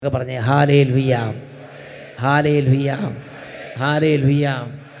പറഞ്ഞേ hallelujah, hallelujah, hallelujah.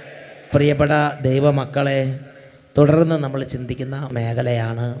 പ്രിയപ്പെട്ട ദൈവമക്കളെ, തുടർന്ന് നമ്മൾ ചിന്തിക്കുന്ന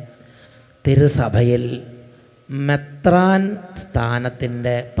മേഖലയാണ് തിരുസഭയിൽ മെത്രാൻ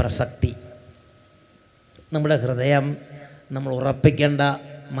സ്ഥാനത്തിൻ്റെ പ്രസക്തി. നമ്മുടെ ഹൃദയം നമ്മൾ ഉറപ്പിക്കേണ്ട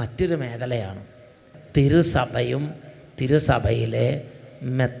മറ്റൊരു മേഖലയാണ് തിരുസഭയും തിരുസഭയിലെ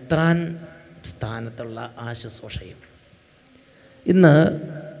മെത്രാൻ സ്ഥാനത്തുള്ള ആ ശുശ്രൂഷയും. ഇന്ന്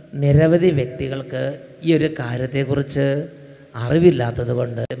നിരവധി വ്യക്തികൾക്ക് ഈ ഒരു കാര്യത്തെക്കുറിച്ച് അറിവില്ലാത്തത്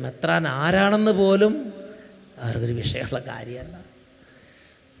കൊണ്ട് മെത്രാൻ ആരാണെന്ന് പോലും അവർക്കൊരു വിഷയമുള്ള കാര്യമല്ല.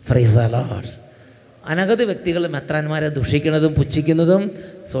 Price the Lord. അനവധി വ്യക്തികൾ മെത്രാന്മാരെ ദുഷിക്കുന്നതും പുച്ഛിക്കുന്നതും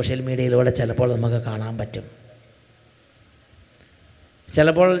സോഷ്യൽ മീഡിയയിലൂടെ ചിലപ്പോൾ നമുക്ക് കാണാൻ പറ്റും.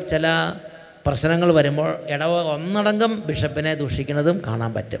 ചിലപ്പോൾ ചില പ്രശ്നങ്ങൾ വരുമ്പോൾ ഒന്നടങ്കം ബിഷപ്പിനെ ദുഷിക്കുന്നതും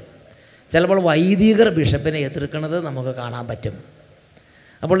കാണാൻ പറ്റും. ചിലപ്പോൾ വൈദികർ ബിഷപ്പിനെ എതിർക്കുന്നത് നമുക്ക് കാണാൻ പറ്റും.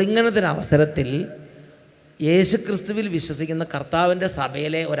 അപ്പോൾ ഇങ്ങനത്തെ ഒരു അവസരത്തിൽ യേശുക്രിസ്തുവിൽ വിശ്വസിക്കുന്ന കർത്താവിൻ്റെ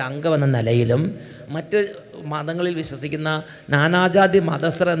സഭയിലെ ഒരംഗമെന്ന നിലയിലും മറ്റ് മതങ്ങളിൽ വിശ്വസിക്കുന്ന നാനാജാതി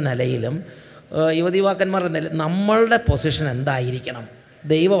മതസ്ഥർ എന്ന നിലയിലും യുവതിവാക്കന്മാർ എന്ന നിലയിൽ നമ്മളുടെ പൊസിഷൻ എന്തായിരിക്കണം?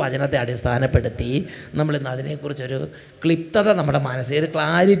 ദൈവവചനത്തെ അടിസ്ഥാനപ്പെടുത്തി നമ്മളിന്ന് അതിനെക്കുറിച്ചൊരു ക്ലിപ്തത നമ്മുടെ മനസ്സിൽ, ഒരു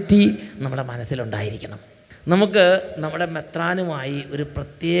ക്ലാരിറ്റി നമ്മുടെ മനസ്സിലുണ്ടായിരിക്കണം. നമുക്ക് നമ്മുടെ മെത്രാനുമായി ഒരു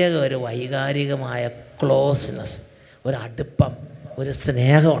പ്രത്യേക ഒരു വൈകാരികമായ ക്ലോസ്നെസ്, ഒരു അടുപ്പം, ഒരു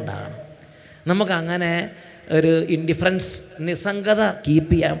സ്നേഹം ഉണ്ടാകണം. നമുക്കങ്ങനെ ഒരു ഇൻഡിഫറൻസ്, നിസ്സംഗത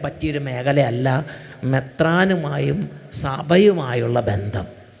കീപ്പ് ചെയ്യാൻ പറ്റിയൊരു മേഖലയല്ല മെത്രാനുമായും സഭയുമായുള്ള ബന്ധം.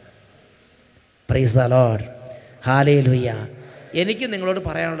 Price the Lord, hallelujah. എനിക്ക് നിങ്ങളോട്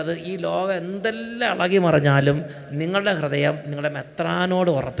പറയാനുള്ളത്, ഈ ലോകം എന്തെല്ലാം ഇളകി മറിഞ്ഞാലും നിങ്ങളുടെ ഹൃദയം നിങ്ങളുടെ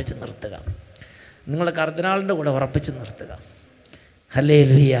മെത്രാനോട് ഉറപ്പിച്ച് നിർത്തുക, നിങ്ങളുടെ കർദിനാളിൻ്റെ കൂടെ ഉറപ്പിച്ച് നിർത്തുക.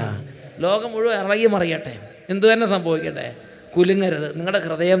 ഹല്ലേലൂയ. ലോകം മുഴുവൻ ഇളകി മറിയട്ടെ, എന്തു തന്നെ സംഭവിക്കട്ടെ, കുലുങ്ങരുത്. നിങ്ങളുടെ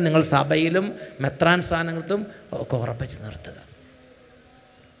ഹൃദയം നിങ്ങൾ സഭയിലും മെത്രാൻ സ്ഥാനത്തും ഒക്കെ ഉറപ്പിച്ച് നിർത്തുക.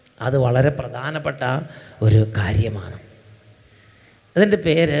 അത് വളരെ പ്രധാനപ്പെട്ട ഒരു കാര്യമാണ്. അതിൻ്റെ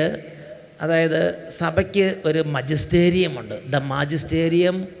പേര്, അതായത് സഭയ്ക്ക് ഒരു മജിസ്റ്റേറിയമുണ്ട്, the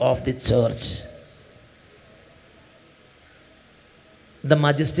മാജിസ്റ്റേറിയം of the church. The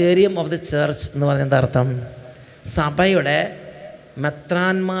magisterium of the church എന്ന് പറഞ്ഞ എന്താ അർത്ഥം? സഭയുടെ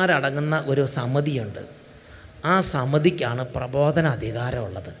മെത്രാന്മാരടങ്ങുന്ന ഒരു സമിതിയുണ്ട്. ആ സമിതിക്കാണ് പ്രബോധന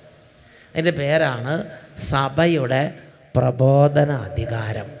അധികാരമുള്ളത്. അതിൻ്റെ പേരാണ് സഭയുടെ പ്രബോധന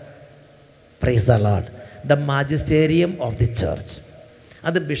അധികാരം. Price the Lord. The മാജിസ്റ്റേറിയം of the church.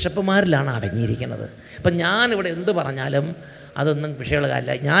 അത് ബിഷപ്പുമാരിലാണ് അടങ്ങിയിരിക്കുന്നത്. ഇപ്പം ഞാനിവിടെ എന്ത് പറഞ്ഞാലും അതൊന്നും വിഷയമുള്ള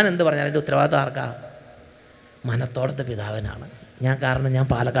കാര്യമില്ല. ഞാൻ എന്ത് പറഞ്ഞാലും എൻ്റെ ഉത്തരവാദിത്വം ആർക്കാ? മനത്തോടത്ത് പിതാവിനാണ്. കാരണം ഞാൻ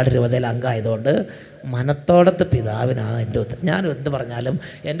പാലക്കാട് രൂപതയിൽ അംഗമായതുകൊണ്ട് മനത്തോടത്ത് പിതാവിനാണ് എൻ്റെ ഞാൻ എന്ത് പറഞ്ഞാലും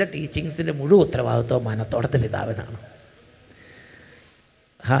എൻ്റെ ടീച്ചിങ്സിൻ്റെ മുഴുവൻ ഉത്തരവാദിത്വം മനത്തോടത്ത് പിതാവിനാണ്.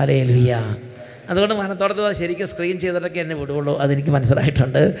 ഹല്ലേലൂയ. അതുകൊണ്ട് മനത്തോടത്ത് ശരിക്കും സ്ക്രീൻ ചെയ്തിട്ടൊക്കെ എന്നെ വിടുകയുള്ളൂ. അതെനിക്ക്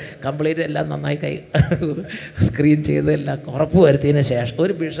മനസ്സിലായിട്ടുണ്ട്. കംപ്ലീറ്റ് എല്ലാം നന്നായി സ്ക്രീൻ ചെയ്ത് എല്ലാം ഉറപ്പ് വരുത്തിയതിന് ശേഷം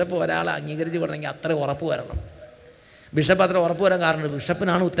ഒരു ബിഷപ്പ് ഒരാളെ അംഗീകരിച്ച് വിടണമെങ്കിൽ അത്ര ഉറപ്പ് വരണം. ബിഷപ്പ് അത്ര ഉറപ്പ് വരാൻ കാരണം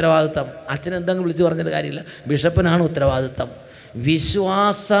ബിഷപ്പിനാണ് ഉത്തരവാദിത്വം. അച്ഛൻ എന്തെങ്കിലും വിളിച്ച് പറഞ്ഞിട്ട് കാര്യമില്ല, ബിഷപ്പിനാണ് ഉത്തരവാദിത്വം.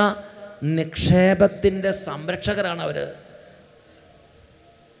 വിശ്വാസ നിക്ഷേപത്തിൻ്റെ സംരക്ഷകരാണ് അവർ.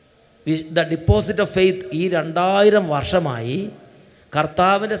 The deposit of faith. ഈ 2000 വർഷമായി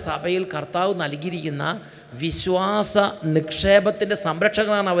കർത്താവിൻ്റെ സഭയിൽ കർത്താവ് നൽകിയിരിക്കുന്ന വിശ്വാസ നിക്ഷേപത്തിൻ്റെ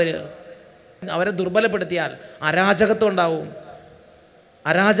സംരക്ഷകരാണ് അവർ. അവരെ ദുർബലപ്പെടുത്തിയാൽ അരാജകത്വം ഉണ്ടാവും.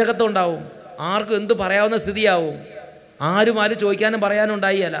 ആർക്കും എന്ത് പറയാവുന്ന സ്ഥിതിയാവും. ആരും ചോദിക്കാനും പറയാനും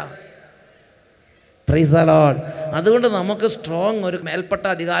ഉണ്ടായില്ല. Praise the Lord. അതുകൊണ്ട് നമുക്ക് സ്ട്രോങ് ഒരു മേൽപ്പെട്ട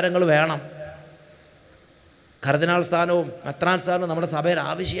അധികാരങ്ങൾ വേണം. കർദിനാൾ സ്ഥാനവും മെത്രാൻ സ്ഥാനവും നമ്മുടെ സഭയിൽ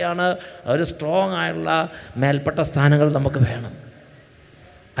ആവശ്യമാണ്. ഒരു സ്ട്രോങ് ആയിട്ടുള്ള മേൽപ്പെട്ട സ്ഥാനങ്ങൾ നമുക്ക് വേണം.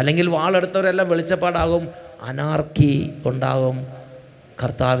 അല്ലെങ്കിൽ വാളെടുത്തവരെല്ലാം വെളിച്ചപ്പാടാകും, അനാർക്കി ഉണ്ടാകും,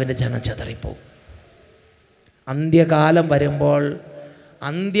 കർത്താവിൻ്റെ ജനം ചെതറിപ്പോവും. അന്ത്യകാലം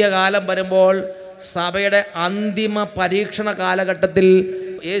വരുമ്പോൾ സഭയുടെ അന്തിമ പരീക്ഷണ കാലഘട്ടത്തിൽ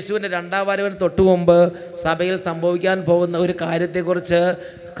യേശുവിൻ്റെ 2ാം വരവിന് തൊട്ടു മുമ്പ് സഭയിൽ സംഭവിക്കാൻ പോകുന്ന ഒരു കാര്യത്തെക്കുറിച്ച്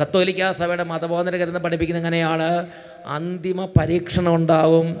കത്തോലിക്ക സഭയുടെ മതബോധന ഗ്രന്ഥം പഠിപ്പിക്കുന്നത് എങ്ങനെയാണ്? അന്തിമ പരീക്ഷണം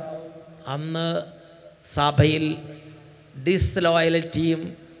ഉണ്ടാവും. അന്ന് സഭയിൽ ഡിസ്ലോയലിറ്റിയും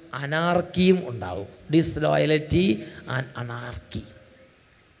അനാർക്കിയും ഉണ്ടാവും. Disloyalty and anarchy.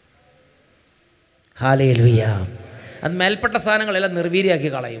 ഹല്ലേലൂയ. അത് മേൽപ്പെട്ട സ്ഥാനങ്ങളെല്ലാം നിർവീര്യമാക്കി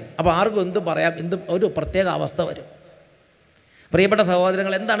കളയും. അപ്പോൾ ആർക്കും എന്തും പറയാം, ഒരു പ്രത്യേക അവസ്ഥ വരും. പ്രിയപ്പെട്ട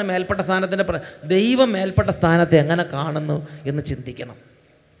സഹോദരങ്ങൾ, എന്താണ് മേൽപ്പെട്ട സ്ഥാനത്തിൻ്റെ ദൈവം മേൽപ്പെട്ട സ്ഥാനത്തെ എങ്ങനെ കാണുന്നു എന്ന് ചിന്തിക്കണം.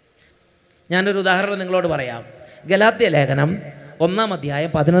 ഞാനൊരു ഉദാഹരണം നിങ്ങളോട് പറയാം. ഗലാത്യ ലേഖനം 1-ാം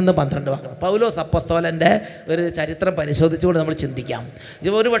അധ്യായം 11-12 വാക്യങ്ങൾ. പൗലോസ് അപ്പോസ്തലൻ്റെ ഒരു ചരിത്രം പരിശോധിച്ചുകൊണ്ട് നമ്മൾ ചിന്തിക്കാം.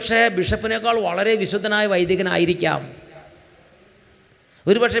 ഇത് ഒരു പക്ഷേ ബിഷപ്പിനേക്കാൾ വളരെ വിശുദ്ധനായ വൈദികനായിരിക്കാം.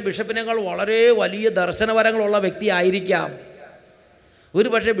 ഒരുപക്ഷെ ബിഷപ്പിനേക്കാൾ വളരെ വലിയ ദർശനവരങ്ങളുള്ള വ്യക്തി ആയിരിക്കാം.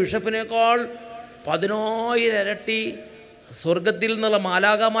 ഒരുപക്ഷെ ബിഷപ്പിനേക്കാൾ 10,000 ഇരട്ടി സ്വർഗത്തിൽ നിന്നുള്ള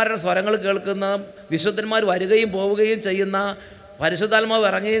മാലാഖമാരുടെ സ്വരങ്ങൾ കേൾക്കുന്ന, വിശുദ്ധന്മാർ വരികയും പോവുകയും ചെയ്യുന്ന, പരിശുദ്ധാത്മാവ്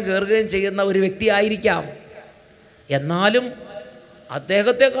ഇറങ്ങുകയും കയറുകയും ചെയ്യുന്ന ഒരു വ്യക്തി ആയിരിക്കാം. എന്നാലും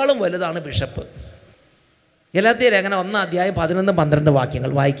അദ്ദേഹത്തെക്കാളും വലുതാണ് ബിഷപ്പ്. ഗലാത്യ ലേഖനം 1-ാം അധ്യായം 11-12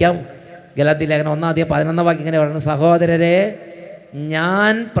 വാക്യങ്ങൾ വായിക്കാം. ഗലാത്യ ലേഖനം 1-ാം അധ്യായം 11 വാക്യം ഇങ്ങനെ പറയുന്നത്: സഹോദരരെ,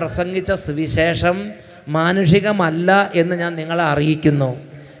 ഞാൻ പ്രസംഗിച്ച സുവിശേഷം മാനുഷികമല്ല എന്ന് ഞാൻ നിങ്ങളെ അറിയിക്കുന്നു.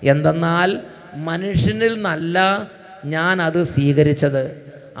 എന്തെന്നാൽ മനുഷ്യനിൽ നിന്നല്ല ഞാൻ അത് സ്വീകരിച്ചത്,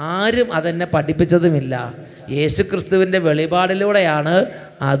 ആരും അതെന്നെ പഠിപ്പിച്ചതുമില്ല. യേശുക്രിസ്തുവിൻ്റെ വെളിപാടിലൂടെയാണ്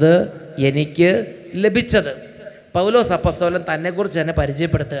അത് എനിക്ക് ലഭിച്ചത്. പൗലോസ് അപ്പോസ്തലൻ തന്നെക്കുറിച്ച് തന്നെ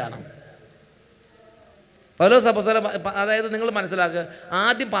പരിചയപ്പെടുത്തുകയാണ്. പൗലോസ് അപ്പോസ്തലൻ, അതായത് നിങ്ങൾ മനസ്സിലാക്കുക,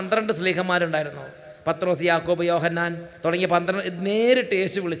 ആദ്യം 12 സ്ലീഹന്മാരുണ്ടായിരുന്നു. പത്രോസ്, യാക്കോബ്, യോഹന്നാൻ തുടങ്ങിയ 12 നേരിട്ട്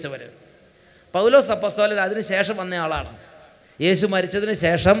യേശു വിളിച്ചവർ. പൗലോസ് അപ്പോസ്തലൻ അതിന് ശേഷം വന്ന ആളാണ്. യേശു മരിച്ചതിന്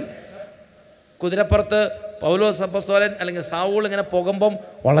ശേഷം കുതിരപ്പുറത്ത് പൗലോസ് അപ്പോസ്തലൻ അല്ലെങ്കിൽ സാവൂൾ ഇങ്ങനെ പോകുമ്പം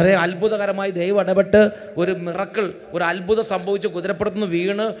വളരെ അത്ഭുതകരമായി ദൈവം ഇടപെട്ട് ഒരു മിറക്കിൾ, ഒരു അത്ഭുതം സംഭവിച്ചു. കുതിരപ്പുറത്തുനിന്ന്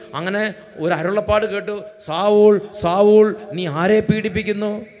വീണ് അങ്ങനെ ഒരു അരുളപ്പാട് കേട്ടു: സാവൂൾ, സാവൂൾ, നീ ആരെ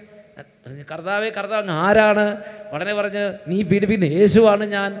പീഡിപ്പിക്കുന്നു? കർത്താവേ, കർത്താവ് അങ്ങ് ആരാണ്? ഉടനെ പറഞ്ഞ്, നീ പീഡിപ്പിക്കുന്ന യേശുവാണ്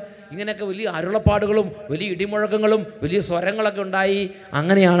ഞാൻ. ഇങ്ങനെയൊക്കെ വലിയ അരുളപ്പാടുകളും വലിയ ഇടിമുഴക്കങ്ങളും വലിയ സ്വരങ്ങളൊക്കെ ഉണ്ടായി.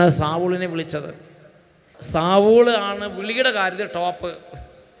 അങ്ങനെയാണ് സാവൂളിനെ വിളിച്ചത്. സാവൂള് ആണ് വിളിയുടെ കാര്യത്തിൽ ടോപ്പ്.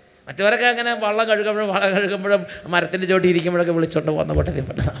 മറ്റവരൊക്കെ അങ്ങനെ വള്ളം കഴുകുമ്പോഴും മരത്തിൻ്റെ ചോട്ടി ഇരിക്കുമ്പോഴൊക്കെ വിളിച്ചുകൊണ്ട് പോകുന്ന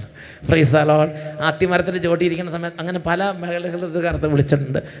കൂട്ടത്തിൽപ്പെട്ടതാണ്. Praise the Lord. ആത്തിമരത്തിൻ്റെ ചോട്ടി ഇരിക്കുന്ന സമയത്ത് അങ്ങനെ പല മേഖലകളിൽ കറുത്ത്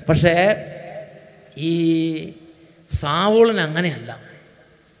വിളിച്ചിട്ടുണ്ട്. പക്ഷേ ഈ സാവൂളിന് അങ്ങനെയല്ല.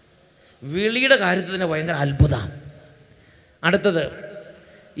 വിളിയുടെ കാര്യത്തിൽ തന്നെ ഭയങ്കര അത്ഭുതമാണ്. അടുത്തത്,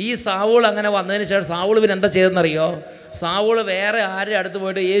 ഈ സാവൂൾ അങ്ങനെ വന്നതിന് ശേഷം സാവൂൾ പിന്നെ എന്താ ചെയ്തെന്നറിയോ? സാവൂൾ വേറെ ആരുടെ അടുത്ത്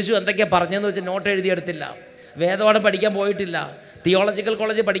പോയിട്ട് യേശു എന്തൊക്കെയാണ് പറഞ്ഞതെന്ന് വെച്ച് നോട്ട് എഴുതിയെടുത്തില്ല. വേദപാഠം പഠിക്കാൻ പോയിട്ടില്ല. തിയോളജിക്കൽ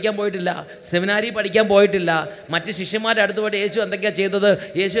കോളേജിൽ പഠിക്കാൻ പോയിട്ടില്ല. സെമിനാരി പഠിക്കാൻ പോയിട്ടില്ല. മറ്റ് ശിഷ്യന്മാരുടെ അടുത്ത് പോയിട്ട് യേശു എന്തൊക്കെയാണ് ചെയ്തത്,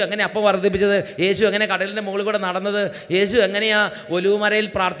 യേശു എങ്ങനെ അപ്പം വർദ്ധിപ്പിച്ചത്, യേശു എങ്ങനെ കടലിൻ്റെ മുകളിൽ കൂടെ നടന്നത്, യേശു എങ്ങനെയാണ് ഒലിവുമരയിൽ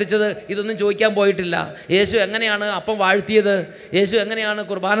പ്രാർത്ഥിച്ചത്, ഇതൊന്നും ചോദിക്കാൻ പോയിട്ടില്ല. യേശു എങ്ങനെയാണ് അപ്പം വാഴ്ത്തിയത്, യേശു എങ്ങനെയാണ്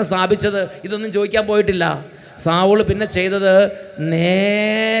കുർബാന സ്ഥാപിച്ചത്, ഇതൊന്നും ചോദിക്കാൻ പോയിട്ടില്ല. സാവൂൾ പിന്നെ ചെയ്തത്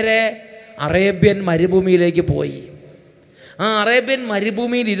നേരെ അറേബ്യൻ മരുഭൂമിയിലേക്ക് പോയി. ആ അറേബ്യൻ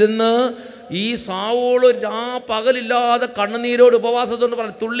മരുഭൂമിയിൽ ഇരുന്ന് ഈ സാവൂൾ പകലില്ലാതെ കണ്ണുനീരോട് ഉപവാസത്തോട്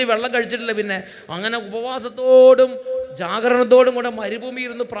തുള്ളി വെള്ളം കഴിച്ചിട്ടില്ല. പിന്നെ അങ്ങനെ ഉപവാസത്തോടും ജാഗരണത്തോടും കൂടെ മരുഭൂമി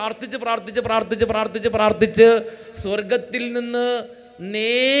ഇരുന്ന് പ്രാർത്ഥിച്ച് സ്വർഗത്തിൽ നിന്ന്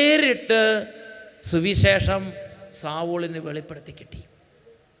നേരിട്ട് സുവിശേഷം സാവൂളിന് വെളിപ്പെടുത്തി കിട്ടി.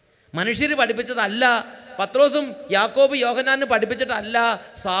 മനുഷ്യർ പഠിപ്പിച്ചതല്ല, പത്രോസും യാക്കോബ് യോഹന്നാനും പഠിപ്പിച്ചിട്ടല്ല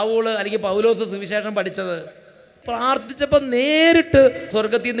സാവൂള് അല്ലെങ്കിൽ പൗലോസ് സുവിശേഷം പഠിച്ചത്. പ്രാർത്ഥിച്ചപ്പോൾ നേരിട്ട്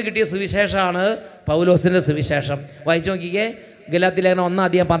സ്വർഗത്തിൽ നിന്ന് കിട്ടിയ സുവിശേഷമാണ് പൗലോസിൻ്റെ സുവിശേഷം. വായിച്ചു നോക്കിക്കേ, ഗലാത്യ ലേഖനം 1-ാം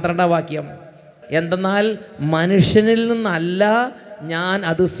അധ്യായം 12-ാം വാക്യം. എന്തെന്നാൽ മനുഷ്യനിൽ നിന്നല്ല ഞാൻ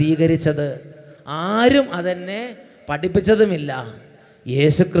അത് സ്വീകരിച്ചത്, ആരും അതെന്നെ പഠിപ്പിച്ചതുമില്ല.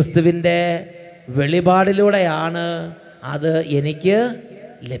 യേശുക്രിസ്തുവിൻ്റെ വെളിപാടിലൂടെയാണ് അത് എനിക്ക്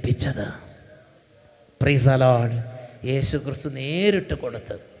ലഭിച്ചത്. Praise the Lord. യേശുക്രിസ്തു നേരിട്ട്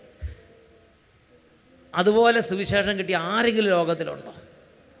കൊടുത്ത്. അതുപോലെ സുവിശേഷം കിട്ടിയ ആരെങ്കിലും ലോകത്തിലുണ്ടോ?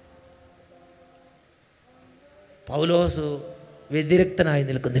 പൗലോസ് വ്യതിരക്തനായി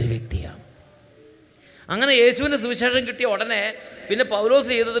നിൽക്കുന്നൊരു വ്യക്തിയാണ്. അങ്ങനെ യേശുവിൻ്റെ സുവിശേഷം കിട്ടിയ ഉടനെ പിന്നെ പൗലോസ്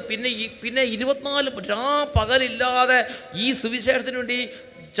ചെയ്തത് പിന്നെ 24 പകലില്ലാതെ ഈ സുവിശേഷത്തിന് വേണ്ടി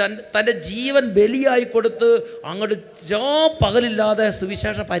തൻ്റെ ജീവൻ ബലിയായി കൊടുത്ത് അങ്ങോട്ട് പകലില്ലാതെ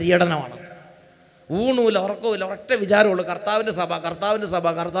സുവിശേഷ പര്യടനമാണ്. ഊണുമില്ല, ഉറക്കമില്ല, ഒരൊറ്റ വിചാരമുള്ളൂ, കർത്താവിൻ്റെ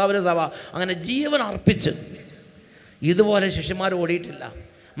സഭ. അങ്ങനെ ജീവൻ അർപ്പിച്ച്. ഇതുപോലെ ശിഷ്യന്മാർ ഓടിയിട്ടില്ല.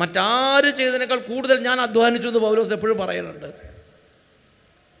 മറ്റാരും ചെയ്തതിനേക്കാൾ കൂടുതൽ ഞാൻ അധ്വാനിച്ചു എന്ന് പൗലോസ് എപ്പോഴും പറയുന്നുണ്ട്.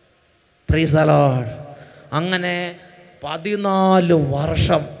 Praise the Lord. അങ്ങനെ 14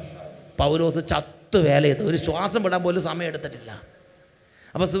 വർഷം പൗലോസ് വേല ചെയ്തു. ഒരു ശ്വാസം വിടാൻ പോലും സമയം എടുത്തിട്ടില്ല.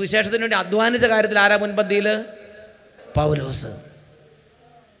 അപ്പോൾ സുവിശേഷത്തിന് വേണ്ടി അധ്വാനിച്ച കാര്യത്തിൽ ആരാ മുൻപന്തിയിൽ? പൗലോസ്.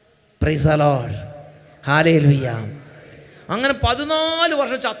 Praise the Lord. ഹല്ലേലൂയ. അങ്ങനെ 14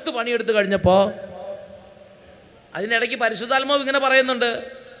 വർഷം പണിയെടുത്ത് കഴിഞ്ഞപ്പോൾ അതിനിടയ്ക്ക് പരിശുദ്ധാത്മാവ് ഇങ്ങനെ പറയുന്നുണ്ട്.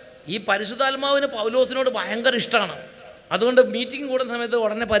 ഈ പരിശുദ്ധാത്മാവിന് പൗലോസിനോട് ഭയങ്കര ഇഷ്ടമാണ്. അതുകൊണ്ട് മീറ്റിംഗ് കൂടുന്ന സമയത്ത്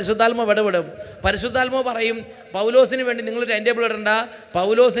ഉടനെ പരിശുദ്ധാത്മാവ് ഇടപെടും. പരിശുദ്ധാത്മാവ് പറയും, പൗലോസിന് വേണ്ടി നിങ്ങൾ ടൈം ടേബിൾ ഇടണ്ട,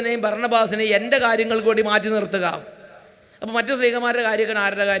 പൗലോസിനെയും ബർന്നബാസിനെയും എൻ്റെ കാര്യങ്ങൾക്ക് വേണ്ടി മാറ്റി നിർത്തുക. അപ്പോൾ മറ്റു സ്ത്രീകന്മാരുടെ കാര്യമൊക്കെ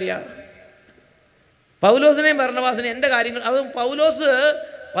ആരുടെ കാര്യമാണ്? പൗലോസിനെയും ബർന്നബാസിനെയും എൻ്റെ കാര്യങ്ങൾ, അത് പൗലോസ്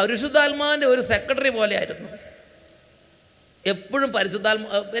പരിശുദ്ധാത്മാവിൻ്റെ ഒരു സെക്രട്ടറി പോലെയായിരുന്നു. എപ്പോഴും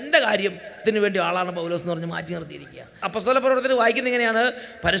എൻ്റെ കാര്യത്തിന് വേണ്ടി ആളാണ് പൗലോസ് എന്ന് പറഞ്ഞ് മാറ്റി നിർത്തിയിരിക്കുക. അപ്പസ്തോല പ്രവർത്തനം വായിക്കുന്ന ഇങ്ങനെയാണ്: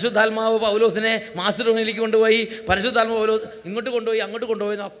 പരിശുദ്ധാത്മാവ് പൗലോസിനെ മാസിഡോണിയയിലേക്ക് കൊണ്ടുപോയി, പരിശുദ്ധാത്മാവ് പൗലോസ് ഇങ്ങോട്ട് കൊണ്ടുപോയി, അങ്ങോട്ട്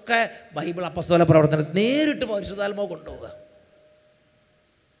കൊണ്ടുപോയി എന്നൊക്കെ ബൈബിൾ അപ്പസ്തോല പ്രവർത്തനം നേരിട്ട് പരിശുദ്ധാത്മാവ് കൊണ്ടുപോവുക.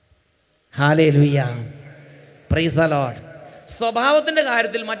 ഹല്ലേലൂയ, പ്രൈസ് ദി ലോർഡ്. സ്വഭാവത്തിൻ്റെ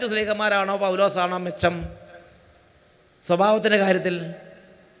കാര്യത്തിൽ മറ്റു സ്ലീഹന്മാരാണോ പൗലോസാണോ മെച്ചം? സ്വഭാവത്തിൻ്റെ കാര്യത്തിൽ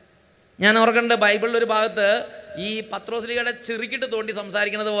ഞാൻ ഓർക്കുന്നുണ്ട്, ബൈബിളിൽ ഒരു ഭാഗത്ത് ഈ പത്രോസ്ലീഹയുടെ ചെറുക്കിട്ട് തോണ്ടി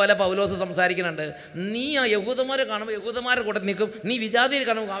സംസാരിക്കുന്നത് പോലെ പൗലോസ് സംസാരിക്കുന്നുണ്ട്. നീ ആ യഹൂദന്മാരെ കാണുമ്പോൾ യഹൂദന്മാരുടെ കൂട്ടത്തിൽ നിൽക്കും, നീ വിജാതിയിൽ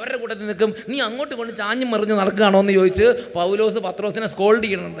കാണുമ്പോൾ അവരുടെ കൂട്ടത്തിൽ നിൽക്കും, നീ അങ്ങോട്ട് കൊണ്ട് ചാഞ്ഞു മറിഞ്ഞ് നടക്കുകയാണോ എന്ന് ചോദിച്ച് പൗലോസ് പത്രോസിനെ സ്കോൾഡ്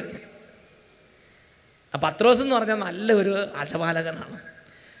ചെയ്യുന്നുണ്ട്. ആ പത്രോസ് എന്ന് പറഞ്ഞാൽ നല്ലൊരു അജപാലകനാണ്.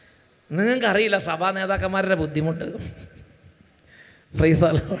 നിങ്ങൾക്കറിയില്ല സഭാ നേതാക്കന്മാരുടെ ബുദ്ധിമുട്ട്. Praise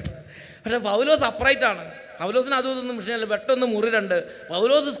the Lord. പക്ഷേ പൗലോസ് അപ്രൈറ്റാണ്. പൗലോസിന് അതൊന്നും വിഷയമല്ല. പെട്ടെന്ന് മുറിരണ്ട്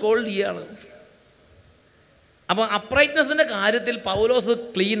പൗലോസ് സ്കോൾഡ് ചെയ്യാണ്. അപ്പോൾ അപ്രൈറ്റ്നെസ്സിൻ്റെ കാര്യത്തിൽ പൗലോസ്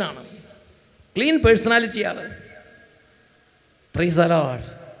ക്ലീനാണ്, clean പേഴ്സണാലിറ്റിയാണ്. Price the Lord,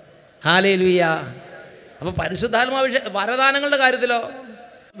 hallelujah. അപ്പോൾ പരിശുദ്ധാത്മാവിഷയ വരദാനങ്ങളുടെ കാര്യത്തിലോ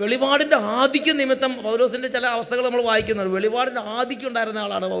വെളിപാടിൻ്റെ ആധിക്യം നിമിത്തം പൗലോസിൻ്റെ ചില അവസ്ഥകൾ നമ്മൾ വായിക്കുന്നുണ്ട്. വെളിപാടിൻ്റെ ആധിക്യം ഉണ്ടായിരുന്ന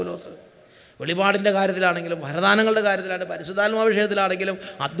ആളാണ് പൗലോസ്. വെളിപാടിൻ്റെ കാര്യത്തിലാണെങ്കിലും, വരദാനങ്ങളുടെ കാര്യത്തിലാണെങ്കിലും, പരിശുദ്ധാത്മാ വിഷയത്തിലാണെങ്കിലും,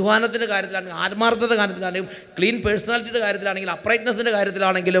 അധ്വാനത്തിൻ്റെ കാര്യത്തിലാണെങ്കിലും, ആത്മാർത്ഥതയുടെ കാര്യത്തിലാണെങ്കിലും, ക്ലീൻ പേഴ്സണാലിറ്റിയുടെ കാര്യത്തിലാണെങ്കിലും, അപ്രൈറ്റ്നെസ്സിൻ്റെ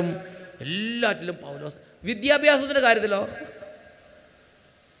കാര്യത്തിലാണെങ്കിലും എല്ലാറ്റിലും പൗലോസ്. വിദ്യാഭ്യാസത്തിൻ്റെ കാര്യത്തിലോ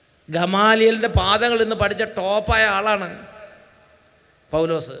ഗമാലിയലിൻ്റെ പാദങ്ങളിൽ നിന്ന് പഠിച്ച ടോപ്പായ ആളാണ്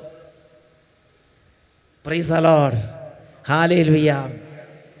പൗലോസ്. പ്രൈസ് ദി ലോർഡ്, ഹല്ലേലൂയ.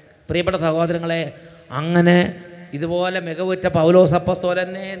 പ്രിയപ്പെട്ട സഹോദരങ്ങളെ, അങ്ങനെ ഇതുപോലെ മികവുറ്റ പൗലോസ്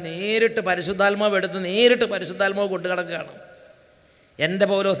അപ്പോസ്തലനെ നേരിട്ട് പരിശുദ്ധാത്മാവ് എടുത്ത് നേരിട്ട് പരിശുദ്ധാത്മാവ് കൊണ്ടു കിടക്കുകയാണ്. എൻ്റെ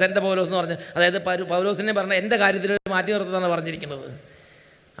പൗലോസ് എന്ന് പറഞ്ഞ്, അതായത് പൗലോസിനെ പറഞ്ഞ എൻ്റെ കാര്യത്തിൽ മാറ്റി നിർത്തുന്നതാണ് പറഞ്ഞിരിക്കുന്നത്.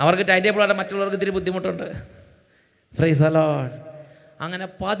 അവർക്ക് ടൈം ടേബിളാണ്, മറ്റുള്ളവർക്ക് ഇത്തിരി ബുദ്ധിമുട്ടുണ്ട്. Praise the Lord. അങ്ങനെ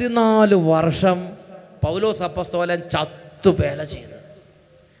 14 വർഷം പൗലോസ് അപ്പോസ്തലൻ ചത്തുപേല ചെയ്തു.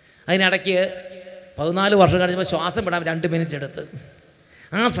 അതിനിടയ്ക്ക് 14 വർഷം കഴിഞ്ഞപ്പോൾ ശ്വാസം വിടാൻ 2 മിനിറ്റ് എടുത്ത്.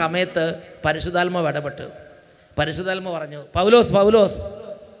 ആ സമയത്ത് പരിശുദ്ധാത്മാവ് ഇടപെട്ട് പരിശുദ്ധാത്മാവ് പറഞ്ഞു, Paulos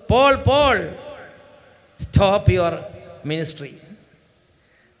Paul stop your ministry,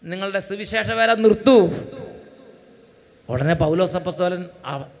 നിങ്ങളുടെ സുവിശേഷ വേല നിർത്തൂ. ഉടനെ പൗലോസ് അപ്പോസ്തലൻ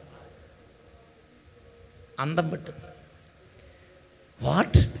അന്തം വിട്ടു.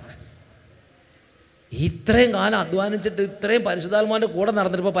 വാട്ട്? ഇത്രയും കാലം അധ്വാനിച്ചിട്ട് ഇത്രയും പരിശുദ്ധാത്മാവിൻ്റെ കൂടെ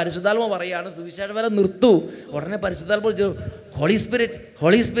നടന്നിട്ട് പരിശുദ്ധാത്മ പറയുകയാണ് സുവിശേഷ വേല നിർത്തൂ. ഉടനെ പരിശുദ്ധാത്മ, Holy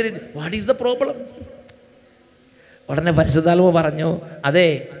Spirit what is the problem? ഉടനെ പരിശുദ്ധാത്മ പറഞ്ഞു, അതെ,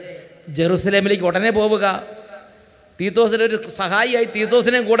 ജെറുസലേമിലേക്ക് ഉടനെ പോവുക. തീത്തോസിൻ്റെ ഒരു സഹായിയായി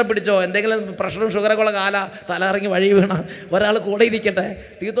തീത്തോസിനെയും കൂടെ പിടിച്ചോ. എന്തെങ്കിലും പ്രഷറും ഷുഗറൊക്കെ ഉള്ള തലയിറങ്ങി വഴി വീണ ഒരാൾ കൂടെ ഇരിക്കട്ടെ,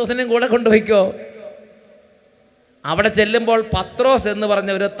 തീത്തോസിനെയും കൂടെ കൊണ്ടുപോയിക്കോ. അവിടെ ചെല്ലുമ്പോൾ പത്രോസ് എന്ന്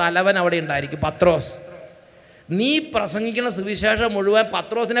പറഞ്ഞ ഒരു തലവൻ അവിടെ ഉണ്ടായിരിക്കും. പത്രോസ്, നീ പ്രസംഗിക്കുന്ന സുവിശേഷം മുഴുവൻ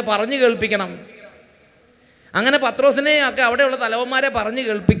പത്രോസിനെ പറഞ്ഞു കേൾപ്പിക്കണം. അങ്ങനെ പത്രോസിനെ ഒക്കെ അവിടെയുള്ള തലവന്മാരെ പറഞ്ഞു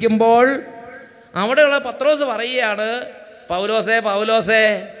കേൾപ്പിക്കുമ്പോൾ അവിടെയുള്ള പത്രോസ് പറയുകയാണ്, പൗലോസേ,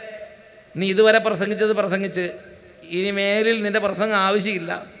 നീ ഇതുവരെ പ്രസംഗിച്ച് ഇനി മേലിൽ നിൻ്റെ പ്രസംഗം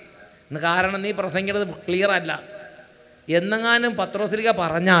ആവശ്യമില്ല. കാരണം നീ പ്രസംഗിക്കുന്നത് ക്ലിയർ അല്ല. എന്നെങ്ങാനും പത്രോസിലേക്ക്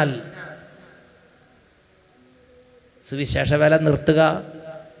പറഞ്ഞാൽ സുവിശേഷ വേല നിർത്തുക,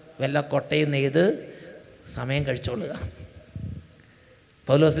 വല്ല കൊട്ടയും നെയ്ത് സമയം കഴിച്ചോളുക.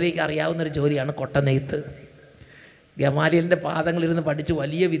 പൗലോസിലേക്ക് അറിയാവുന്നൊരു ജോലിയാണ് കൊട്ട നെയ്ത്ത്. ഗമാലിയലിൻ്റെ പാദങ്ങളിരുന്ന് പഠിച്ച്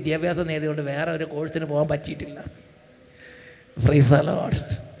വലിയ വിദ്യാഭ്യാസം നേടിയതുകൊണ്ട് വേറെ ഒരു കോഴ്സിന് പോകാൻ പറ്റിയിട്ടില്ല. പ്രൈസ് ദി ലോർഡ്,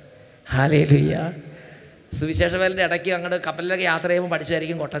 ഹല്ലേലൂയ. സുവിശേഷ വേലൻ്റെ ഇടയ്ക്ക് അങ്ങോട്ട് കപ്പലിലൊക്കെ യാത്ര ചെയ്യുമ്പോൾ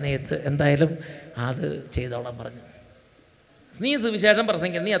പഠിച്ചായിരിക്കും കൊട്ട നെയ്ത്ത്. എന്തായാലും അത് ചെയ്തോളാൻ പറഞ്ഞു. നീ സുവിശേഷം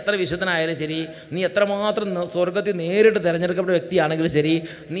പ്രസംഗിക്കണം. നീ എത്ര വിശുദ്ധനായാലും ശരി, നീ എത്രമാത്രം സ്വർഗത്തിൽ നേരിട്ട് തിരഞ്ഞെടുക്കപ്പെട്ട വ്യക്തിയാണെങ്കിലും ശരി,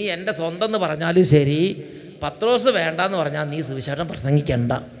 നീ എൻ്റെ സ്വന്തം എന്ന് പറഞ്ഞാലും ശരി, പത്രോസ് വേണ്ടെന്ന് പറഞ്ഞാൽ നീ സുവിശേഷം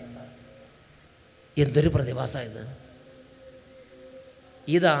പ്രസംഗിക്കണ്ട. എന്തൊരു പ്രതിഭാസം ഇത്!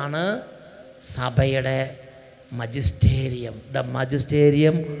 ഇതാണ് സഭയുടെ magisterium, the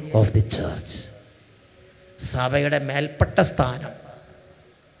magisterium of the church. സഭയുടെ മേൽപ്പെട്ട സ്ഥാനം.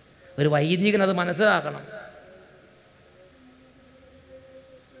 ഒരു വൈദികൻ അത് മനസ്സിലാക്കണം.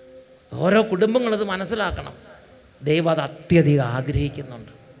 ഓരോ കുടുംബങ്ങളത് മനസ്സിലാക്കണം. ദൈവം അത് അത്യധികം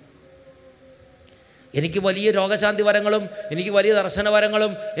ആഗ്രഹിക്കുന്നുണ്ട്. എനിക്ക് വലിയ രോഗശാന്തി വരങ്ങളും, എനിക്ക് വലിയ ദർശന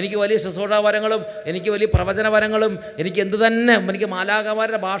വരങ്ങളും, എനിക്ക് വലിയ ശുശ്രൂഷ വരങ്ങളും, എനിക്ക് വലിയ പ്രവചന വരങ്ങളും, എനിക്ക്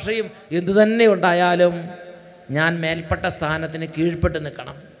മാലാഖമാരുടെ ഭാഷയും എന്തു തന്നെ ഉണ്ടായാലും ഞാൻ മേൽപ്പെട്ട സ്ഥാനത്തിന് കീഴ്പ്പെട്ട്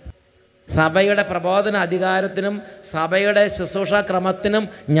നിൽക്കണം. സഭയുടെ പ്രബോധന അധികാരത്തിനും സഭയുടെ ശുശ്രൂഷാ ക്രമത്തിനും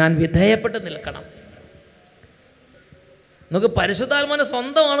ഞാൻ വിധേയപ്പെട്ട് നിൽക്കണം. നമുക്ക് പരിശുദ്ധാത്മാവിന്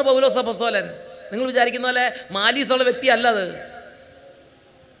സ്വന്തമാണ് പൗലോസ് അപ്പോസ്തലൻ. നിങ്ങൾ വിചാരിക്കുന്ന പോലെ മാലീസുള്ള വ്യക്തി അല്ല അത്.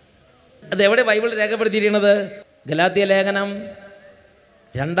 അതെവിടെ ബൈബിൾ രേഖപ്പെടുത്തിയിരിക്കുന്നത്? ഗലാത്യ ലേഖനം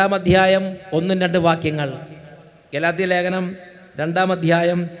 2-ാം അധ്യായം 1-2 വാക്യങ്ങൾ. ഗലാത്യ ലേഖനം 2-ാം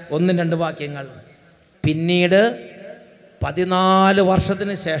അധ്യായം 1-2 വാക്യങ്ങൾ. പിന്നീട് 14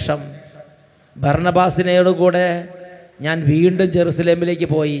 വർഷത്തിന് ശേഷം ബർന്നബാസിനോടുകൂടെ ഞാൻ വീണ്ടും ജെറുസലേമിലേക്ക്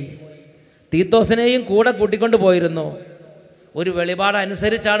പോയി. തീത്തോസിനെയും കൂടെ കൂട്ടിക്കൊണ്ട് പോയിരുന്നു. ഒരു വെളിപാട്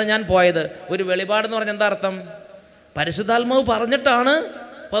അനുസരിച്ചാണ് ഞാൻ പോയത്. ഒരു വെളിപാടെന്ന് പറഞ്ഞാൽ എന്താ അർത്ഥം? പരിശുദ്ധാത്മാവ് പറഞ്ഞിട്ടാണ്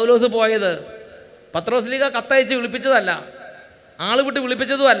പൗലോസ് പോയത്. പത്രോസ്ലീഗ കത്തയച്ച് വിളിപ്പിച്ചതല്ല, ആൾ വിട്ട്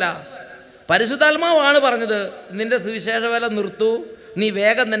വിളിപ്പിച്ചതുമല്ല. പരിശുദ്ധാത്മാവാണ് പറഞ്ഞത്, നിൻ്റെ സുവിശേഷ വേല നിർത്തൂ, നീ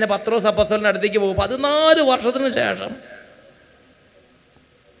വേഗം തന്നെ പത്രോസ് അപ്പോസ്തലൻ്റെ അടുത്തേക്ക് പോകും. 14 വർഷത്തിന് ശേഷം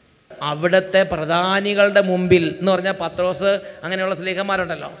അവിടുത്തെ പ്രധാനികളുടെ മുമ്പിൽ എന്ന് പറഞ്ഞാൽ പത്രോസ് അങ്ങനെയുള്ള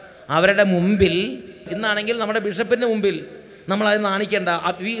സ്ലീഹന്മാരുണ്ടല്ലോ, അവരുടെ മുമ്പിൽ, ഇന്നാണെങ്കിൽ നമ്മുടെ ബിഷപ്പിൻ്റെ മുമ്പിൽ നമ്മളത് നാണിക്കേണ്ട.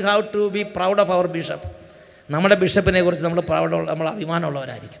 We have to be proud of our bishop. നമ്മുടെ ബിഷപ്പിനെ കുറിച്ച് നമ്മൾ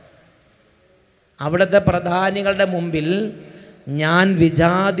അഭിമാനമുള്ളവരായിരിക്കണം. അവിടുത്തെ പ്രധാനികളുടെ മുമ്പിൽ ഞാൻ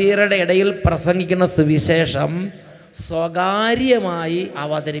വിജാതീയരുടെ ഇടയിൽ പ്രസംഗിക്കുന്ന സുവിശേഷം സ്വകാര്യമായി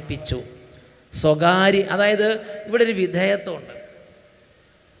അവതരിപ്പിച്ചു. അതായത് ഇവിടെ ഒരു വിധേയത്വമുണ്ട്.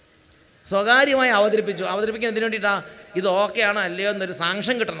 സ്വകാര്യമായി അവതരിപ്പിക്കാൻ എന്തിനു വേണ്ടിയിട്ടാണ്? ഇത് ഓക്കെ ആണോ അല്ലയോ എന്നൊരു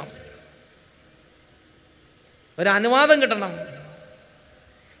സാങ്ഷൻ കിട്ടണം, ഒരു അനുവാദം കിട്ടണം.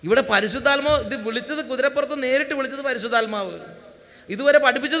 ഇവിടെ പരിശുദ്ധാത്മാവ്, ഇത് വിളിച്ചത് കുതിരപ്പുറത്ത് നേരിട്ട് വിളിച്ചത് പരിശുദ്ധാത്മാവ്, ഇതുവരെ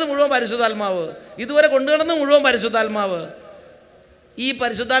പഠിപ്പിച്ചത് മുഴുവൻ പരിശുദ്ധാത്മാവ്, ഇതുവരെ കൊണ്ടുവന്നത് മുഴുവൻ പരിശുദ്ധാത്മാവ്. ഈ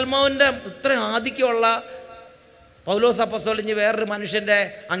പരിശുദ്ധാത്മാവിൻ്റെ ഇത്ര ആധിക്യമുള്ള പൗലോസ് അപ്പോസ്തലൻ ഇനി വേറൊരു മനുഷ്യൻ്റെ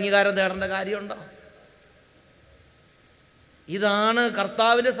അംഗീകാരം തേടേണ്ട കാര്യമുണ്ടോ? ഇതാണ്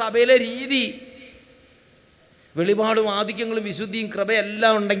കർത്താവിൻ്റെ സഭയിലെ രീതി. വെളിപാടും ആധിക്യങ്ങളും വിശുദ്ധിയും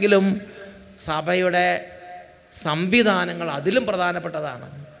കൃപയെല്ലാം ഉണ്ടെങ്കിലും സഭയുടെ സംവിധാനങ്ങൾ അതിലും പ്രധാനപ്പെട്ടതാണ്.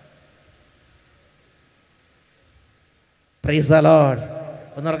 Price the Lord.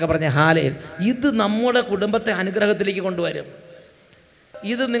 ഒന്നുറക്കെ പറഞ്ഞ ഹാലേൽ. ഇത് നമ്മുടെ കുടുംബത്തെ അനുഗ്രഹത്തിലേക്ക് കൊണ്ടുവരും.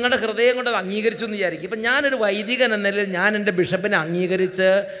 ഇത് നിങ്ങളുടെ ഹൃദയം കൊണ്ട് അത് അംഗീകരിച്ചു എന്ന് വിചാരിക്കും. ഇപ്പം ഞാനൊരു വൈദികൻ എന്ന നിലയിൽ ഞാൻ എൻ്റെ ബിഷപ്പിനെ അംഗീകരിച്ച്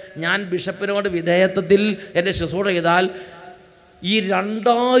ഞാൻ ബിഷപ്പിനോട് വിധേയത്വത്തിൽ എൻ്റെ ശുശ്രൂഷ ചെയ്താൽ ഈ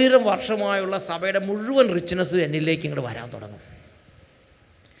 2000 വർഷമായുള്ള സഭയുടെ മുഴുവൻ റിച്ച്നെസ്സും എന്നിലേക്ക് ഇങ്ങോട്ട് വരാൻ തുടങ്ങും.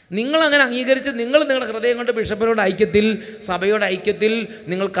 നിങ്ങളങ്ങനെ അംഗീകരിച്ച് നിങ്ങളുടെ ഹൃദയം കൊണ്ട് ബിഷപ്പിനോട് ഐക്യത്തിൽ, സഭയുടെ ഐക്യത്തിൽ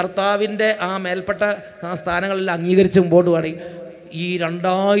നിങ്ങൾ കർത്താവിൻ്റെ ആ മേൽപ്പെട്ട സ്ഥാനങ്ങളിൽ അംഗീകരിച്ച് മുമ്പോട്ട് പോകണമെങ്കിൽ ഈ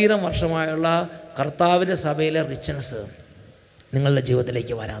 2000 വർഷമായുള്ള കർത്താവിൻ്റെ സഭയിലെ റിച്ച്നെസ് നിങ്ങളുടെ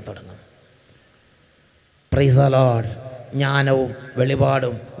ജീവിതത്തിലേക്ക് വരാൻ തുടങ്ങും. Praise the Lord. ജ്ഞാനവും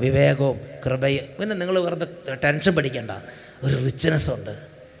വെളിപാടും വിവേകവും കൃപയും, പിന്നെ നിങ്ങൾ വെറുതെ ടെൻഷൻ പഠിക്കേണ്ട. ഒരു റിച്ച്നെസ് ഉണ്ട്,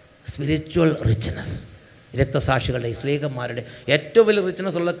 സ്പിരിച്വൽ റിച്ച്നെസ്. രക്തസാക്ഷികളുടെ സ്ലീഹന്മാരുടെ ഏറ്റവും വലിയ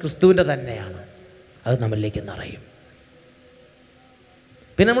റിച്ച്നെസ് ഉള്ള ക്രിസ്തുവിൻ്റെ തന്നെയാണ്. അത് നമ്മളിലേക്ക് നിറയും.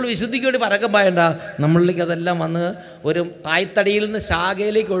 പിന്നെ നമ്മൾ വിശുദ്ധിക്ക് വേണ്ടി പരക്കം പായണ്ട. നമ്മളിലേക്ക് അതെല്ലാം വന്ന് ഒരു തായ്തടിയിൽ നിന്ന്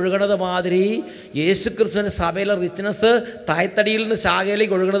ശാഖയിലേക്ക് ഒഴുകണത് മാതിരി യേശു ക്രിസ്തുവിൻ്റെ സഭയിലെ റിച്ച്നെസ് തായ്തടിയിൽ നിന്ന്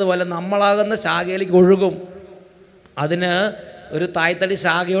ശാഖയിലേക്ക് ഒഴുകണത് പോലെ നമ്മളാകുന്ന ശാഖയിലേക്ക് ഒഴുകും. അതിന് ഒരു തായ്തടി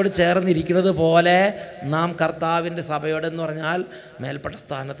ശാഖയോട് ചേർന്നിരിക്കുന്നത് പോലെ നാം കർത്താവിൻ്റെ സഭയോടെന്ന് പറഞ്ഞാൽ മേൽപ്പെട്ട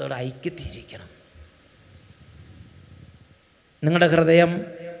സ്ഥാനത്തോട് ഐക്യത്തിയിരിക്കണം. നിങ്ങളുടെ ഹൃദയം,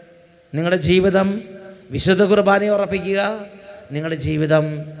 നിങ്ങളുടെ ജീവിതം വിശുദ്ധ കുർബാനയെ ഉറപ്പിക്കുക. നിങ്ങളുടെ ജീവിതം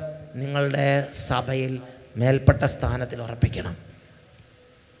നിങ്ങളുടെ സഭയിൽ മേൽപ്പെട്ട സ്ഥാനത്തിൽ ഉറപ്പിക്കണം.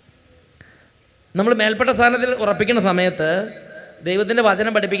 നമ്മൾ മേൽപ്പെട്ട സ്ഥാനത്തിൽ ഉറപ്പിക്കുന്ന സമയത്ത് ദൈവത്തിൻ്റെ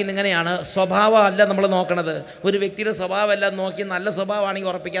വചനം പഠിപ്പിക്കുന്നത് ഇങ്ങനെയാണ്. സ്വഭാവമല്ല നമ്മൾ നോക്കണത്. ഒരു വ്യക്തിയുടെ സ്വഭാവമല്ല നോക്കി നല്ല സ്വഭാവമാണെങ്കിൽ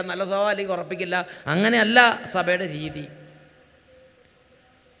ഉറപ്പിക്കാം, നല്ല സ്വഭാവം അല്ലെങ്കിൽ ഉറപ്പിക്കില്ല. അങ്ങനെയല്ല സഭയുടെ രീതി.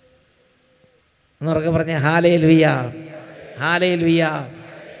 എന്നുറക്കെ പറഞ്ഞ ഹാലേലുയ, ഹാലേലുയ.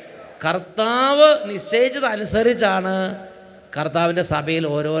 കർത്താവ് നിശ്ചയിച്ചതനുസരിച്ചാണ് കർത്താവിൻ്റെ സഭയിൽ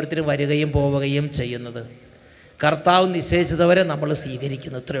ഓരോരുത്തരും വരികയും പോവുകയും ചെയ്യുന്നത്. കർത്താവ് നിശ്ചയിച്ചതവരെ നമ്മൾ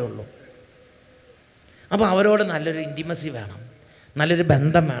സ്വീകരിക്കുന്നു, ഇത്രയേ ഉള്ളൂ. അപ്പോൾ അവരോട് നല്ലൊരു ഇൻറ്റിമസി വേണം, നല്ലൊരു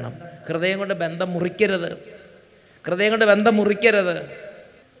ബന്ധം വേണം. ഹൃദയം കൊണ്ട് ബന്ധം മുറിക്കരുത്.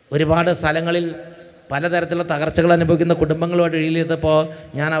 ഒരുപാട് സ്ഥലങ്ങളിൽ പലതരത്തിലുള്ള തകർച്ചകൾ അനുഭവിക്കുന്ന കുടുംബങ്ങളുമായിട്ട് ഡീൽ ചെയ്തപ്പോൾ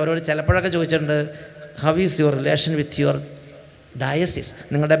ഞാൻ അവരോട് ചിലപ്പോഴൊക്കെ ചോദിച്ചിട്ടുണ്ട്, how is your relation with your diocese?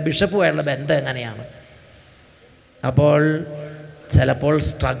 നിങ്ങളുടെ ബിഷപ്പുമായുള്ള ബന്ധം എങ്ങനെയാണ്? അപ്പോൾ ചിലപ്പോൾ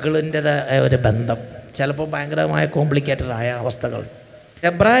സ്ട്രഗിളിൻ്റെതായ ഒരു ബന്ധം, ചിലപ്പോൾ ഭയങ്കരമായ കോംപ്ലിക്കേറ്റഡായ അവസ്ഥകൾ.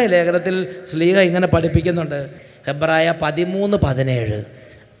 ഹെബ്രായ ലേഖനത്തിൽ ശ്ലീഹ ഇങ്ങനെ പഠിപ്പിക്കുന്നുണ്ട്. ഹെബ്രായ 13:17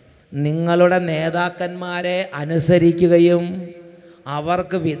 നിങ്ങളുടെ നേതാക്കന്മാരെ അനുസരിക്കുകയും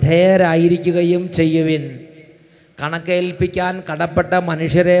അവർക്ക് വിധേയരായിരിക്കുകയും ചെയ്യുവിൻ. കണക്കേൽപ്പിക്കാൻ കടപ്പെട്ട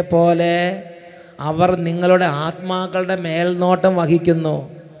മനുഷ്യരെ പോലെ അവർ നിങ്ങളുടെ ആത്മാക്കളുടെ മേൽനോട്ടം വഹിക്കുന്നു.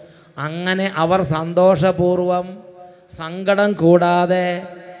 അങ്ങനെ അവർ സന്തോഷപൂർവം സങ്കടം കൂടാതെ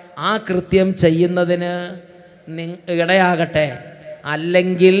ആ കൃത്യം ചെയ്യുന്നതിന് ഇടയാകട്ടെ.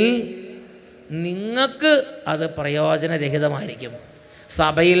 അല്ലെങ്കിൽ നിങ്ങൾക്ക് അത് പ്രയോജനരഹിതമായിരിക്കും.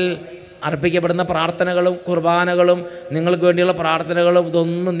 സഭയിൽ അർപ്പിക്കപ്പെടുന്ന പ്രാർത്ഥനകളും കുർബാനകളും നിങ്ങൾക്ക് വേണ്ടിയുള്ള പ്രാർത്ഥനകളും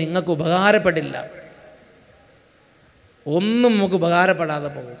ഇതൊന്നും നിങ്ങൾക്ക് ഉപകാരപ്പെടില്ല. ഒന്നും നമുക്ക് ഉപകാരപ്പെടാതെ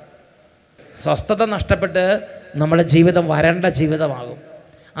പോകും. സ്വസ്ഥത നഷ്ടപ്പെട്ട് നമ്മുടെ ജീവിതം വരണ്ട ജീവിതമാകും.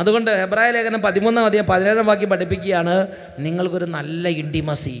 അതുകൊണ്ട് എബ്രായ ലേഖനം 13:17 പഠിപ്പിക്കുകയാണ്, നിങ്ങൾക്കൊരു നല്ല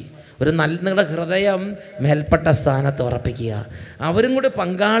ഇൻറ്റിമസി, നിങ്ങളുടെ ഹൃദയം മേൽപ്പെട്ട സ്ഥാനത്ത് ഉറപ്പിക്കുക. അവരും കൂടി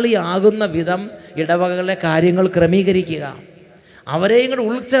പങ്കാളിയാകുന്ന വിധം ഇടവകകളിലെ കാര്യങ്ങൾ ക്രമീകരിക്കുക, അവരെയും കൂടി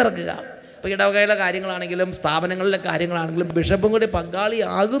ഉൾച്ചേർക്കുക. ഇപ്പോൾ ഇടവകയിലെ കാര്യങ്ങളാണെങ്കിലും സ്ഥാപനങ്ങളിലെ കാര്യങ്ങളാണെങ്കിലും ബിഷപ്പും കൂടി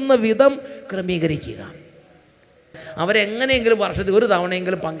പങ്കാളിയാകുന്ന വിധം ക്രമീകരിക്കുക. അവരെങ്ങനെയെങ്കിലും വർഷത്തിൽ ഒരു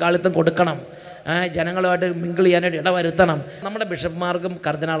തവണയെങ്കിലും പങ്കാളിത്തം കൊടുക്കണം. ജനങ്ങളുമായിട്ട് മിങ്കിൾ ചെയ്യാനായിട്ട് ഇടവരുത്തണം. നമ്മുടെ ബിഷപ്പ്മാർക്കും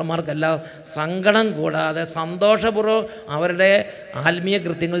കർദിനാൾമാർക്കെല്ലാം സങ്കടം കൂടാതെ സന്തോഷപൂർവ്വം അവരുടെ ആത്മീയ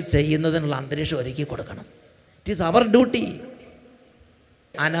കൃത്യങ്ങൾ ചെയ്യുന്നതിനുള്ള അന്തരീക്ഷം ഒരുക്കി കൊടുക്കണം. It is our duty.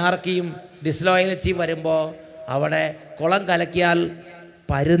 അനാർക്കിയും ഡിസ്ലോയലിറ്റിയും വരുമ്പോൾ അവിടെ കുളം കലക്കിയാൽ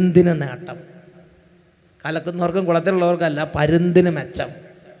പരുന്തിന് നേട്ടം, കലക്കുന്നവർക്കും കുളത്തിലുള്ളവർക്കല്ല, പരുന്തിന് മെച്ചം.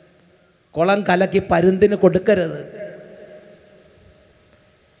 കുളം കലക്കി പരുന്തിന് കൊടുക്കരുത്.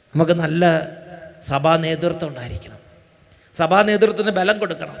 നമുക്ക് നല്ല സഭാ നേതൃത്വം ഉണ്ടായിരിക്കണം. സഭാ നേതൃത്വത്തിന് ബലം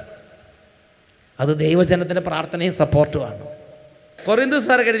കൊടുക്കണം. അത് ദൈവജനത്തിൻ്റെ പ്രാർത്ഥനയും സപ്പോർട്ടുമാണ്.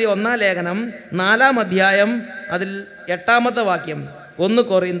 കൊറിന്തോസുകാർക്ക് എഴുതിയ 1 ലേഖനം 4 അതിൽ 8 വാക്യം, 1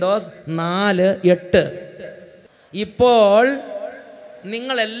 കൊറിന്തോസ് 4:8. ഇപ്പോൾ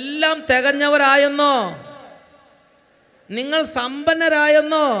നിങ്ങളെല്ലാം തികഞ്ഞവരായെന്നോ, നിങ്ങൾ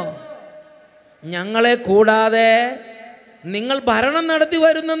സമ്പന്നരായെന്നോ, ഞങ്ങളെ കൂടാതെ നിങ്ങൾ ഭരണം നടത്തി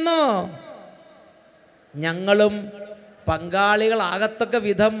വരുന്നെന്നോ, ഞങ്ങളും പങ്കാളികളാകത്തക്ക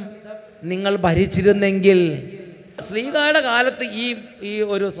വിധം നിങ്ങൾ ഭരിച്ചിരുന്നെങ്കിൽ. ശ്ലീഹായുടെ കാലത്ത് ഈ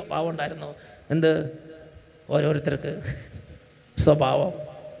ഒരു സ്വഭാവം ഉണ്ടായിരുന്നു. എന്ത്? ഓരോരുത്തർക്ക് സ്വഭാവം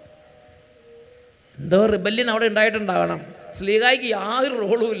എന്തോ റിബല്യൻ അവിടെ ഉണ്ടായിട്ടുണ്ടാകണം. ശ്ലീഹായ്ക്ക് യാതൊരു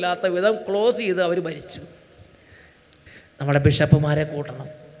റോളും ഇല്ലാത്ത വിധം ക്ലോസ് ചെയ്ത് അവർ ഭരിച്ചു. നമ്മുടെ ബിഷപ്പുമാരെ കൂട്ടണം,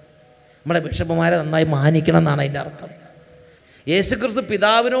 നമ്മുടെ ബിഷപ്പുമാരെ നന്നായി മാനിക്കണം എന്നാണ് അതിൻ്റെ അർത്ഥം. യേശുക്രിസ്തു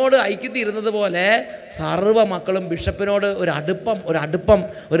പിതാവിനോട് ഐക്യത്തിയിരുന്നത് പോലെ സർവ്വ മക്കളും ബിഷപ്പിനോട്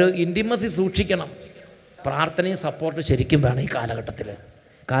ഒരു ഇൻറ്റിമസി സൂക്ഷിക്കണം. പ്രാർത്ഥനയും സപ്പോർട്ട് ശരിക്കും വേണം ഈ കാലഘട്ടത്തിൽ.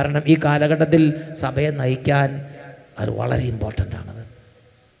 കാരണം ഈ കാലഘട്ടത്തിൽ സഭയെ നയിക്കാൻ അത് വളരെ ഇമ്പോർട്ടൻ്റ് ആണത്.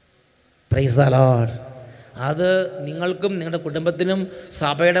 Price the Lord. അത് നിങ്ങൾക്കും നിങ്ങളുടെ കുടുംബത്തിനും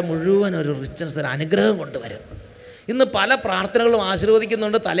സഭയുടെ മുഴുവൻ ഒരു റിച്ച്നെസ്, ഒരു അനുഗ്രഹം കൊണ്ടുവരും. ഇന്ന് പല പ്രാർത്ഥനകളും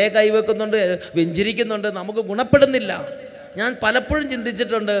ആശീർവദിക്കുന്നുണ്ട്, തലയെ കൈവെക്കുന്നുണ്ട്, വെഞ്ചരിക്കുന്നുണ്ട്, നമുക്ക് ഗുണപ്പെടുന്നില്ല. ഞാൻ പലപ്പോഴും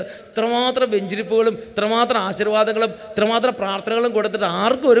ചിന്തിച്ചിട്ടുണ്ട്, ഇത്രമാത്രം വെഞ്ചരിപ്പുകളും ഇത്രമാത്രം ആശീർവാദങ്ങളും ഇത്രമാത്രം പ്രാർത്ഥനകളും കൊടുത്തിട്ട്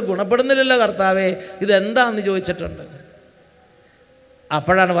ആർക്കും ഒരു ഗുണപ്പെടുന്നില്ലല്ലോ കർത്താവേ, ഇതെന്താണെന്ന് ചോദിച്ചിട്ടുണ്ട്.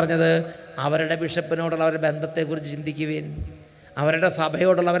 അപ്പോഴാണ് പറഞ്ഞത്, അവരുടെ ബിഷപ്പിനോടുള്ള അവരുടെ ബന്ധത്തെക്കുറിച്ച് ചിന്തിക്കുവിൻ, അവരുടെ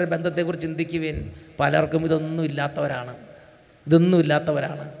സഭയോടുള്ളവരുടെ ബന്ധത്തെക്കുറിച്ച് ചിന്തിക്കുവിൻ. പലർക്കും ഇതൊന്നും ഇല്ലാത്തവരാണ്.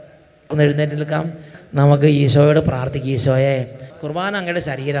 ഒന്ന് എഴുന്നേറ്റ് നിൽക്കാം. നമുക്ക് ഈശോയോട് പ്രാർത്ഥിക്കുക. ഈശോയെ, കുർബാന അങ്ങയുടെ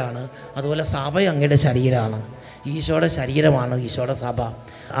ശരീരമാണ്, അതുപോലെ സഭ അങ്ങയുടെ ശരീരമാണ്. ഈശോയുടെ ശരീരമാണ് ഈശോയുടെ സഭ.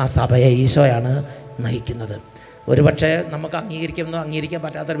 ആ സഭയെ ഈശോയാണ് നയിക്കുന്നത്. ഒരുപക്ഷെ നമുക്ക് അംഗീകരിക്കാൻ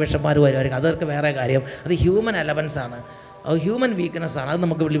പറ്റാത്തൊരു ബിഷപ്പ്മാർ വരുമായിരിക്കും, അതൊക്കെ വേറെ കാര്യം. അത് ഹ്യൂമൻ എലമെൻസാണ്, അത് ഹ്യൂമൻ വീക്ക്നെസ്സാണ്. അത്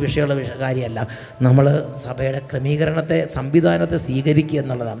നമുക്ക് വലിയ വിഷയമുള്ള കാര്യമല്ല. നമ്മൾ സഭയുടെ ക്രമീകരണത്തെ, സംവിധാനത്തെ സ്വീകരിക്കുക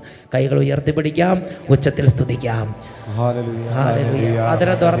എന്നുള്ളതാണ്. കൈകൾ ഉയർത്തിപ്പിടിക്കാം, ഉച്ചത്തിൽ സ്തുതിക്കാം.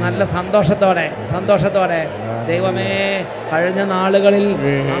 അതിനെ തുറന്ന് നല്ല സന്തോഷത്തോടെ ദൈവമേ, കഴിഞ്ഞ നാളുകളിൽ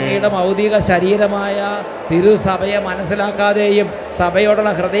അങ്ങയുടെ ഭൗതിക ശരീരമായ തിരുസഭയെ മനസ്സിലാക്കാതെയും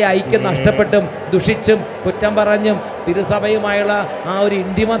സഭയോടുള്ള ഹൃദയ ഐക്യം നഷ്ടപ്പെട്ടും ദുഷിച്ചും കുറ്റം പറഞ്ഞും തിരുസഭയുമായുള്ള ആ ഒരു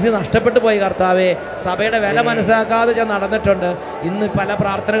ഇൻറ്റിമസി നഷ്ടപ്പെട്ടു പോയി കർത്താവേ. സഭയുടെ വില മനസ്സിലാക്കാതെ ഞാൻ നടന്നിട്ടുണ്ട്. ഇന്ന് പല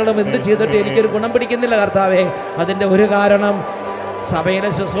പ്രാർത്ഥനകളും എന്ത് ചെയ്തിട്ട് എനിക്കൊരു ഗുണം പിടിക്കുന്നില്ല കർത്താവേ. അതിൻ്റെ ഒരു കാരണം, സഭയിലെ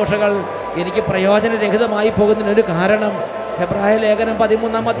ശുശ്രൂഷകൾ എനിക്ക് പ്രയോജനരഹിതമായി പോകുന്നതിനൊരു കാരണം എബ്രായ ലേഖനം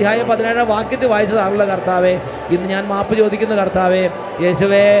 13:17 വായിച്ചതാണല്ലോ കർത്താവേ. ഇന്ന് ഞാൻ മാപ്പ് ചോദിക്കുന്നു കർത്താവേ.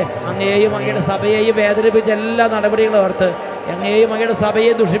 യേശുവേ, അങ്ങയെയും അങ്ങയുടെ സഭയെയും വേദനിപ്പിച്ച എല്ലാ നടപടികളും ഓർത്ത്, അങ്ങയെയും അങ്ങയുടെ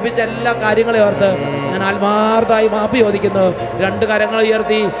സഭയെ ദുഷിപ്പിച്ച എല്ലാ കാര്യങ്ങളെ ഓർത്ത് ഞാൻ ആത്മാർത്ഥമായി മാപ്പ് ചോദിക്കുന്നു. 2 കരങ്ങൾ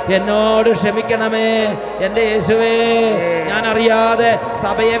ഉയർത്തി, എന്നോട് ക്ഷമിക്കണമേ എൻ്റെ യേശുവേ. ഞാൻ അറിയാതെ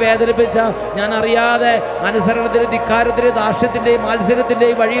സഭയെ വേദനിപ്പിച്ച, ഞാൻ അറിയാതെ അനുസരണത്തിൻ്റെ, ധിക്കാരത്തിൻ്റെ, ധാർഷ്ട്യത്തിൻ്റെയും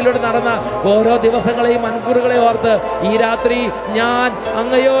മാത്സര്യത്തിൻ്റെയും വഴിയിലൂടെ നടന്ന ഓരോ ദിവസങ്ങളെയും മണിക്കൂറുകളെയും ഓർത്ത് ഈ രാത്രി ഞാൻ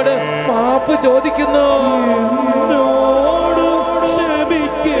അങ്ങയോട് മാപ്പ് ചോദിക്കുന്നു.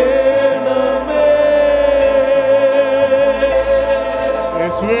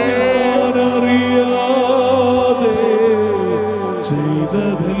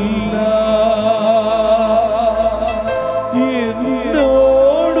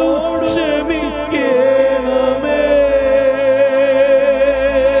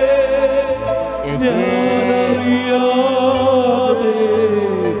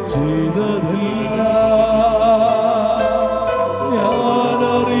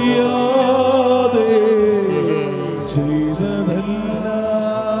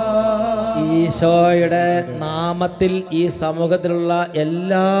 ഈശോയുടെ നാമത്തിൽ ഈ സമൂഹത്തിലുള്ള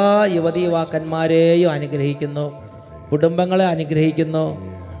എല്ലാ യുവതീ യുവാക്കന്മാരെയും അനുഗ്രഹിക്കുന്നു, കുടുംബങ്ങളെ അനുഗ്രഹിക്കുന്നു.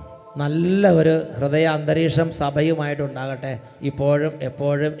 നല്ല ഒരു ഹൃദയ അന്തരീക്ഷം സഭയുമായിട്ടുണ്ടാകട്ടെ, ഇപ്പോഴും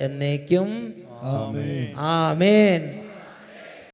എപ്പോഴും എന്നേക്കും. ആമേൻ.